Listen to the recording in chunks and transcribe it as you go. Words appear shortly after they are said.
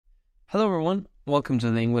Hello, everyone. Welcome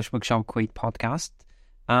to the English Bookshop Kuwait podcast.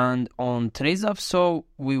 And on today's episode,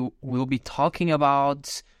 we will be talking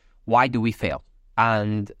about why do we fail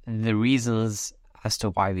and the reasons as to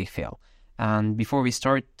why we fail. And before we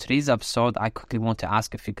start today's episode, I quickly want to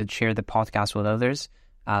ask if you could share the podcast with others,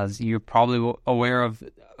 as you're probably aware of,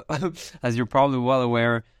 as you're probably well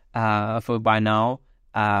aware of it by now.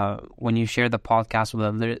 When you share the podcast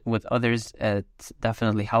with others, it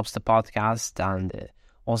definitely helps the podcast and it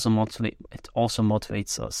also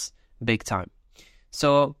motivates us big time.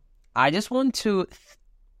 So I just want to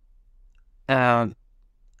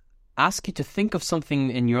ask you to think of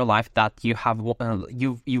something in your life that you have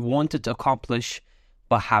you wanted to accomplish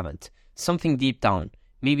but haven't. Something deep down.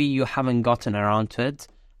 Maybe you haven't gotten around to it,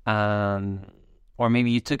 or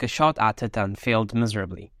maybe you took a shot at it and failed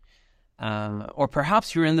miserably. Or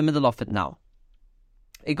perhaps you're in the middle of it now.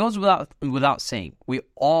 It goes without saying, we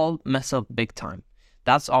all mess up big time.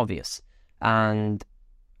 That's obvious. And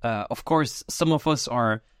of course, some of us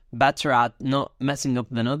are better at not messing up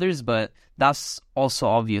than others, but that's also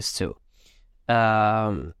obvious too.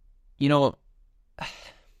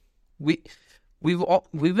 We've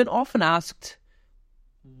been often asked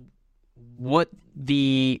what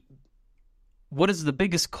is the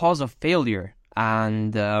biggest cause of failure,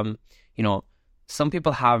 and some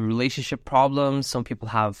people have relationship problems, some people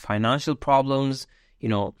have financial problems,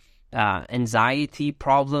 anxiety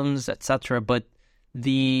problems, etc. But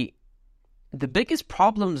the biggest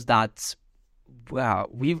problems that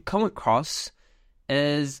we've come across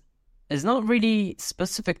is not really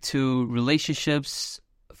specific to relationships,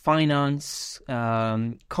 finance,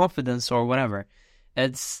 confidence, or whatever.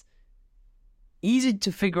 It's easy to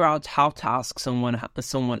figure out how to ask someone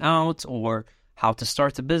out, or how to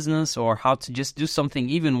start a business, or how to just do something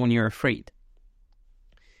even when you're afraid.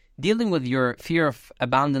 Dealing with your fear of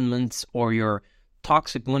abandonment, or your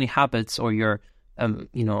toxic money habits, or your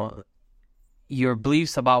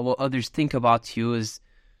beliefs about what others think about you is,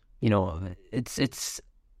 it's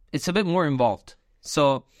a bit more involved.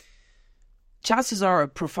 So chances are a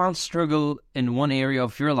profound struggle in one area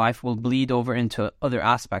of your life will bleed over into other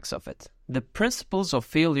aspects of it. The principles of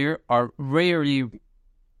failure are rarely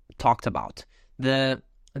talked about. The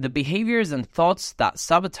behaviors and thoughts that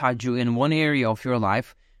sabotage you in one area of your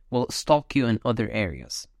life will stalk you in other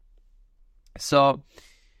areas. So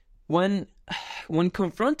when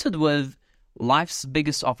confronted with life's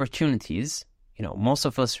biggest opportunities, most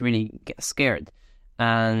of us really get scared.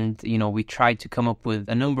 And, we try to come up with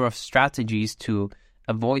a number of strategies to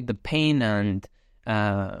avoid the pain and,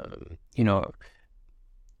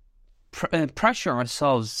 pressure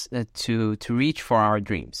ourselves to reach for our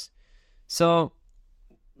dreams. So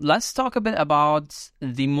let's talk a bit about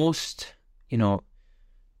the most,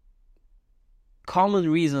 common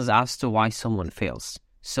reasons as to why someone fails.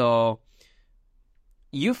 So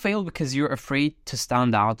you fail because you're afraid to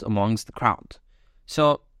stand out amongst the crowd.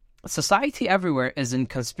 So society everywhere is in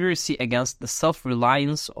conspiracy against the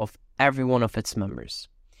self-reliance of every one of its members.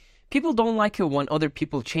 People don't like it when other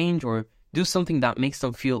people change or do something that makes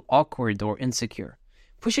them feel awkward or insecure.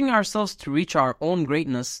 Pushing ourselves to reach our own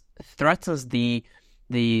greatness threatens the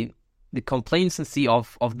complacency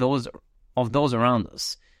of those around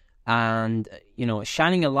us, and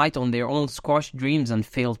shining a light on their own squashed dreams and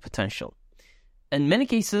failed potential. In many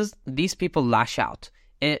cases, these people lash out.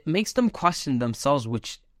 It makes them question themselves,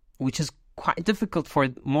 which is quite difficult for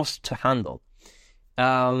most to handle.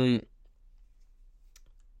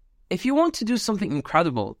 If you want to do something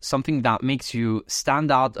incredible, something that makes you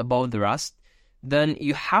stand out above the rest, then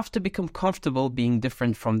you have to become comfortable being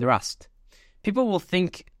different from the rest. People will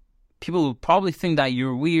probably think that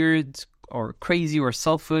you're weird or crazy or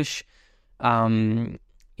selfish, or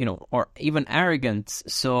even arrogant.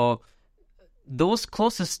 So those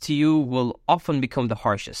closest to you will often become the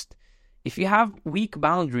harshest. If you have weak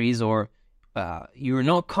boundaries, or you're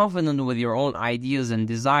not confident with your own ideas and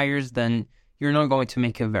desires, then you're not going to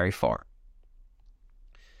make it very far.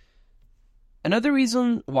 Another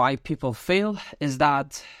reason why people fail is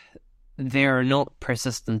that they're not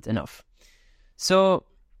persistent enough. So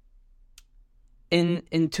in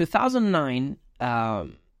 2009,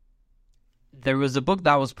 there was a book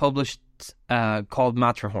that was published called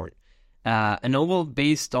Matterhorn, a novel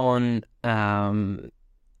based on the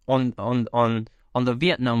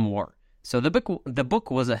Vietnam War. So the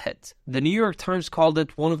book was a hit. The New York Times called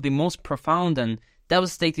it one of the most profound and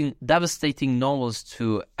devastating novels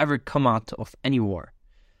to ever come out of any war.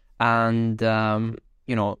 And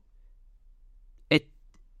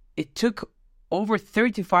it took over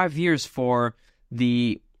 35 years for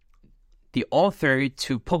the author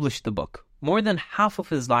to publish the book, more than half of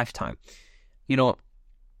his lifetime.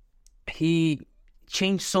 he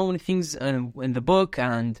changed so many things in the book,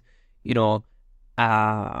 and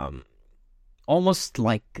almost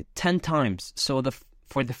like 10 times. So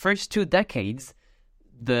for the first 2 decades,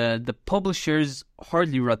 the publishers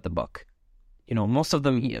hardly read the book. Most of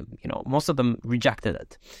them rejected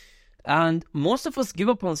it. And most of us give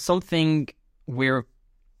up on something we're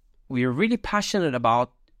really passionate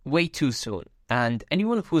about way too soon. And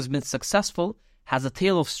anyone who's been successful has a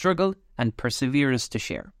tale of struggle and perseverance to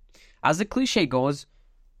share. As the cliche goes,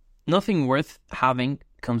 nothing worth having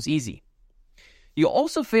comes easy. You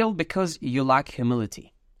also fail because you lack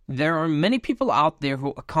humility. There are many people out there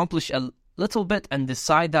who accomplish a little bit and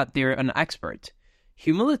decide that they're an expert.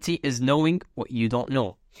 Humility is knowing what you don't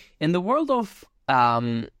know. In the world of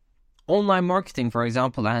online marketing, for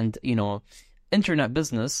example, and internet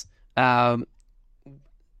business, some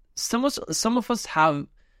of us have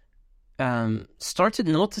started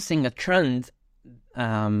noticing a trend,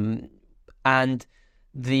 and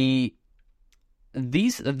this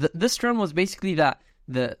trend was basically that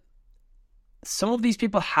some of these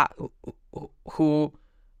people who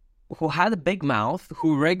had a big mouth,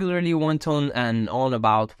 who regularly went on and on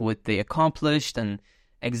about what they accomplished and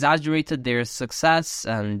exaggerated their success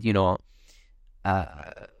and,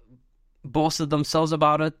 boasted themselves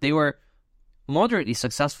about it. They were moderately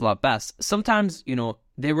successful at best. Sometimes,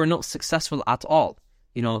 they were not successful at all.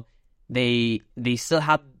 They still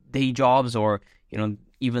had day jobs or,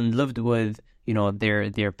 even lived with,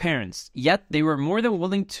 their parents. Yet they were more than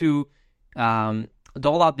willing to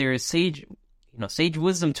dole out their sage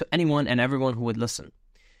wisdom to anyone and everyone who would listen.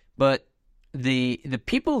 But the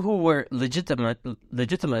people who were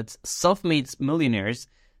legitimate self-made millionaires,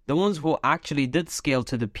 the ones who actually did scale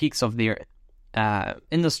to the peaks of their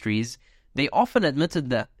industries, they often admitted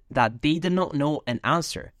that they did not know an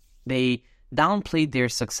answer. They downplayed their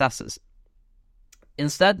successes.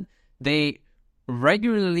 Instead, they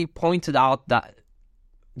regularly pointed out that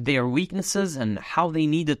their weaknesses and how they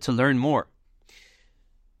needed to learn more.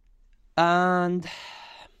 And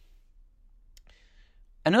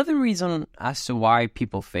another reason as to why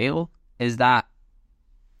people fail is that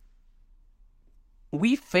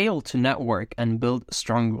we fail to network and build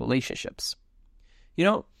strong relationships.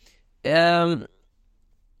 I'm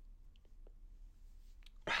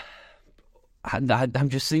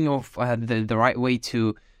just thinking of the right way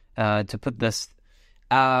to put this.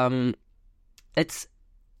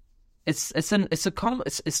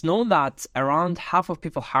 It's known that around half of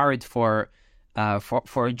people hired for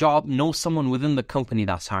a job know someone within the company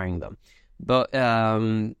that's hiring them. But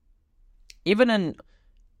even in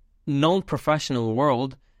non-professional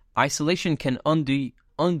world, isolation can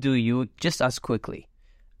undo you just as quickly.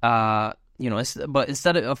 But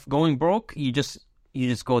instead of going broke, you just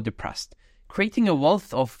go depressed. Creating a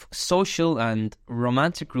wealth of social and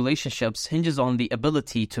romantic relationships hinges on the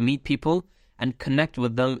ability to meet people and connect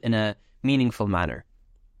with them in a meaningful manner.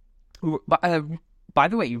 By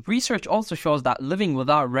the way, research also shows that living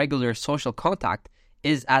without regular social contact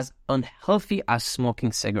is as unhealthy as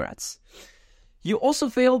smoking cigarettes. You also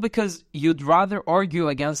fail because you'd rather argue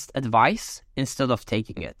against advice instead of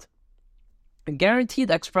taking it. A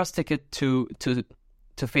guaranteed express ticket to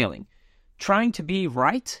failing. Trying to be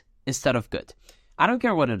right instead of good. I don't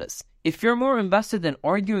care what it is. If you're more invested in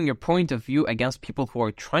arguing your point of view against people who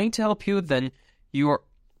are trying to help you than you are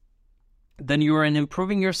in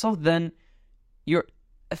improving yourself, then you're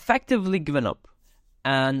effectively given up.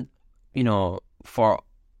 And, for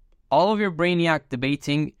all of your brainiac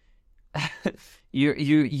debating,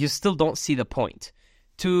 you still don't see the point.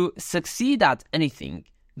 To succeed at anything,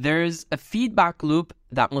 there's a feedback loop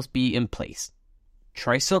that must be in place.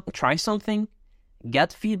 Try something,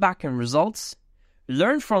 get feedback and results,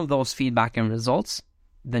 learn from those feedback and results,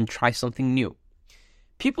 then try something new.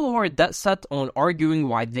 People who are dead set on arguing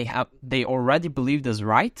why they already believed is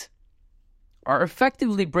right are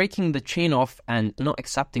effectively breaking the chain off and not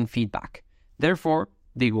accepting feedback. Therefore,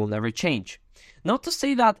 they will never change. Not to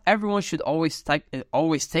say that everyone should always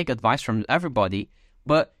take advice from everybody,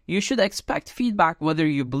 but you should expect feedback whether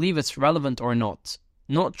you believe it's relevant or not.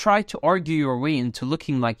 Not try to argue your way into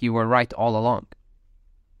looking like you were right all along.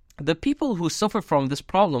 The people who suffer from this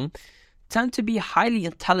problem tend to be highly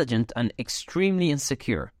intelligent and extremely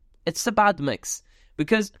insecure. It's a bad mix,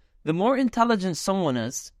 because the more intelligent someone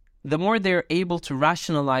is, the more they're able to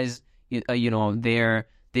rationalize, their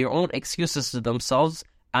own excuses to themselves,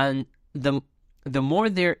 and the more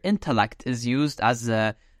their intellect is used as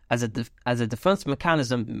a defense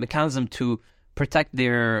mechanism to protect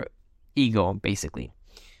their ego, basically.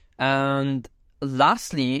 And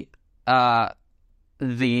lastly, the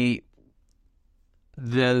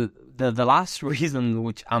the last reason,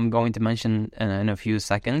 which I'm going to mention in a few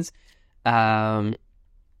seconds,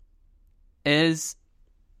 is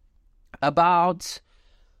about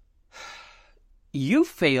you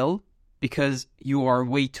fail because you are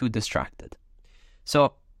way too distracted.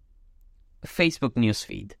 So, Facebook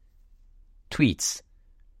newsfeed, tweets,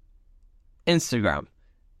 Instagram,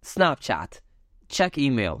 Snapchat, check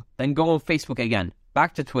email, then go on Facebook again,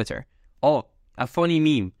 back to Twitter. Oh, a funny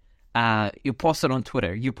meme. You post it on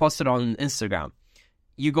Twitter, you post it on Instagram.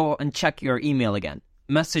 You go and check your email again,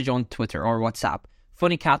 message on Twitter or WhatsApp,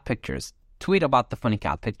 funny cat pictures, tweet about the funny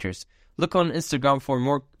cat pictures. Look on Instagram for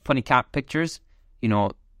more funny cat pictures. You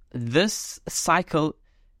know, this cycle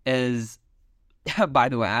is, by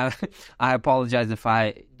the way, I apologize if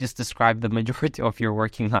I just described the majority of your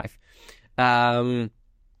working life. But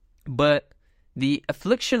the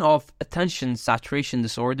affliction of attention saturation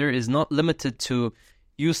disorder is not limited to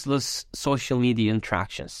useless social media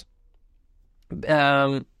interactions.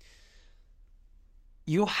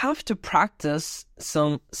 You have to practice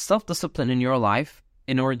some self-discipline in your life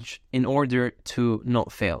in order to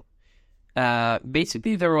not fail.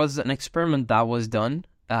 Basically, there was an experiment that was done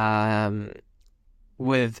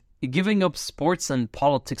with giving up sports and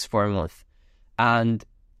politics for a month, and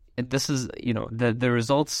this is, you know, the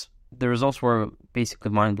results were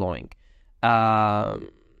basically mind-blowing,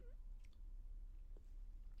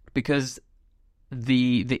 because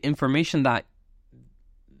the information that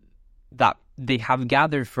they have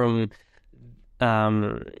gathered from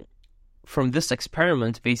this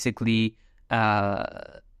experiment basically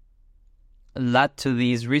led to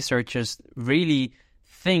these researchers really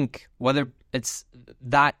think whether it's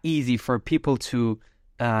that easy for people to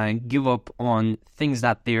give up on things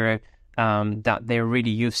that they're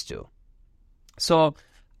really used to. So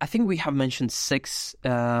I think we have mentioned 6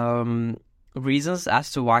 reasons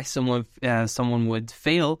as to why someone would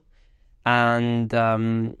fail, and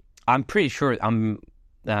I'm pretty sure, I'm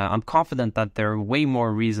confident that there are way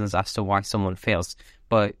more reasons as to why someone fails.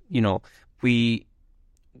 But you know, we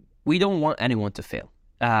don't want anyone to fail.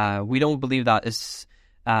 We don't believe that it's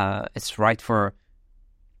right for,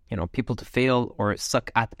 you know, people to fail or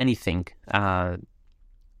suck at anything. And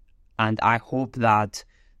I hope that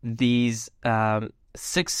these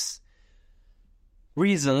 6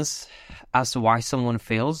 reasons as to why someone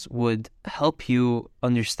fails would help you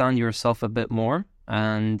understand yourself a bit more.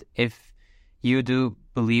 And if you do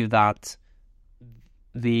believe that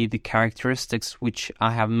the characteristics which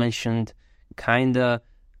I have mentioned kind of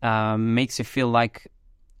makes you feel like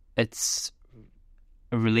it's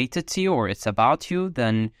related to you or it's about you,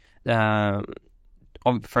 then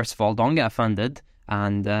first of all, don't get offended,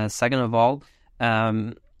 and second of all,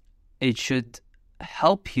 it should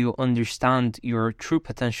help you understand your true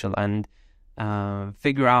potential and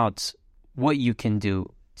figure out what you can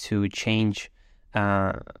do to change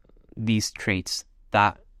these traits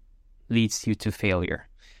that leads you to failure.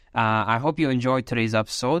 I hope you enjoyed today's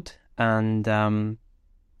episode, and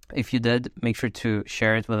if you did, make sure to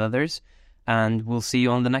share it with others, and we'll see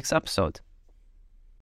you on the next episode.